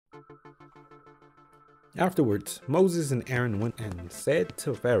Afterwards, Moses and Aaron went and said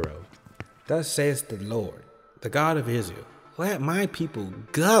to Pharaoh, "Thus says the Lord, the God of Israel, let my people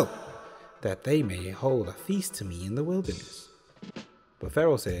go, that they may hold a feast to me in the wilderness." But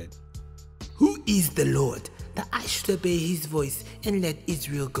Pharaoh said, "Who is the Lord, that I should obey his voice and let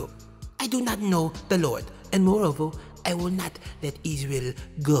Israel go? I do not know the Lord, and moreover, I will not let Israel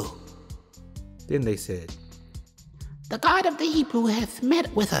go." Then they said, "The God of the Hebrew has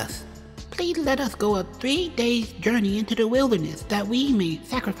met with us. Please let us go a 3 days' journey into the wilderness, that we may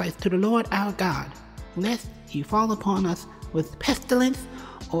sacrifice to the Lord our God, lest he fall upon us with pestilence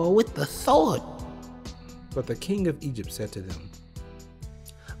or with the sword." But the king of Egypt said to them,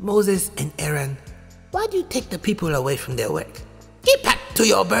 "Moses and Aaron, why do you take the people away from their work? Get back to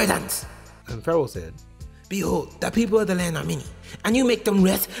your burdens." And Pharaoh said, "Behold, the people of the land are many, and you make them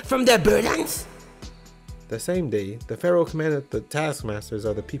rest from their burdens?" The same day, the Pharaoh commanded the taskmasters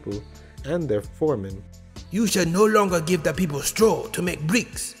of the people and their foremen, "You shall no longer give the people straw to make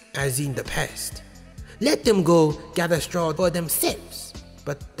bricks, as in the past. Let them go gather straw for themselves.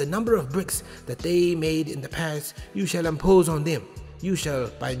 But the number of bricks that they made in the past you shall impose on them. You shall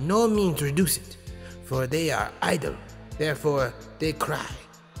by no means reduce it, for they are idle. Therefore they cry,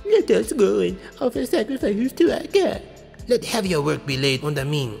 'Let us go and offer sacrifices to our God.' Let heavier work be laid on the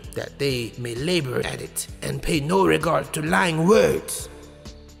mean, that they may labor at it, and pay no regard to lying words."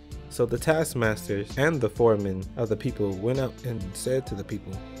 So the taskmasters and the foremen of the people went out and said to the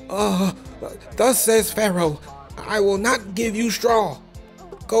people, Thus says Pharaoh, I will not give you straw.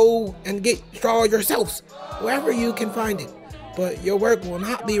 Go and get straw yourselves, wherever you can find it, but your work will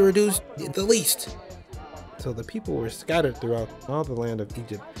not be reduced the least." So the people were scattered throughout all the land of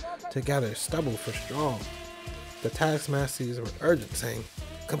Egypt to gather stubble for straw. The taskmasters were urgent, saying,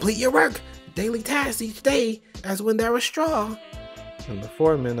 "Complete your work, daily tasks each day, as when there was straw." And the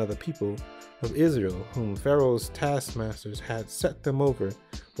foremen of the people of Israel, whom Pharaoh's taskmasters had set them over,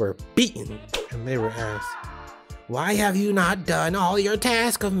 were beaten, and they were asked, "Why have you not done all your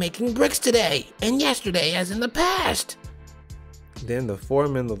task of making bricks today, and yesterday as in the past?" Then the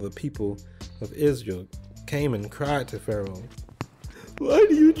foremen of the people of Israel came and cried to Pharaoh, "Why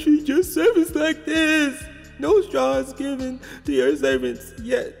do you treat your servants like this? No straw is given to your servants,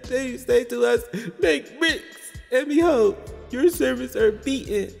 yet they say to us, 'Make bricks,' and behold, your servants are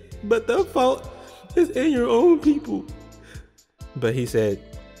beaten, but the fault is in your own people." But he said,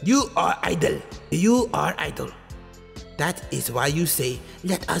 "You are idle. You are idle. That is why you say,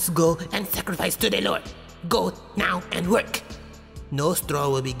 'Let us go and sacrifice to the Lord.' Go now and work. No straw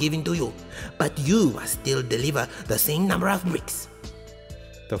will be given to you, but you must still deliver the same number of bricks."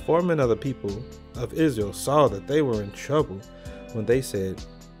 The foremen of the people of Israel saw that they were in trouble when they said,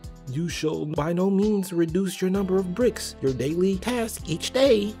 "You shall by no means reduce your number of bricks, your daily task each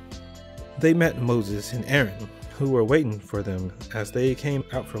day." They met Moses and Aaron, who were waiting for them as they came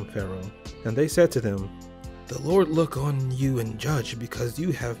out from Pharaoh. And they said to them, "The Lord look on you and judge, because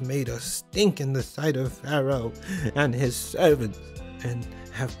you have made us stink in the sight of Pharaoh and his servants, and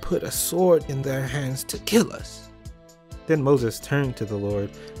have put a sword in their hands to kill us." Then Moses turned to the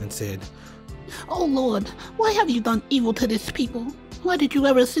Lord and said, "O Lord, why have you done evil to this people? Why did you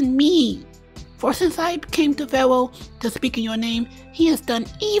ever send me? For since I came to Pharaoh to speak in your name, he has done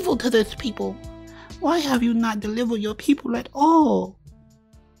evil to this people. Why have you not delivered your people at all?"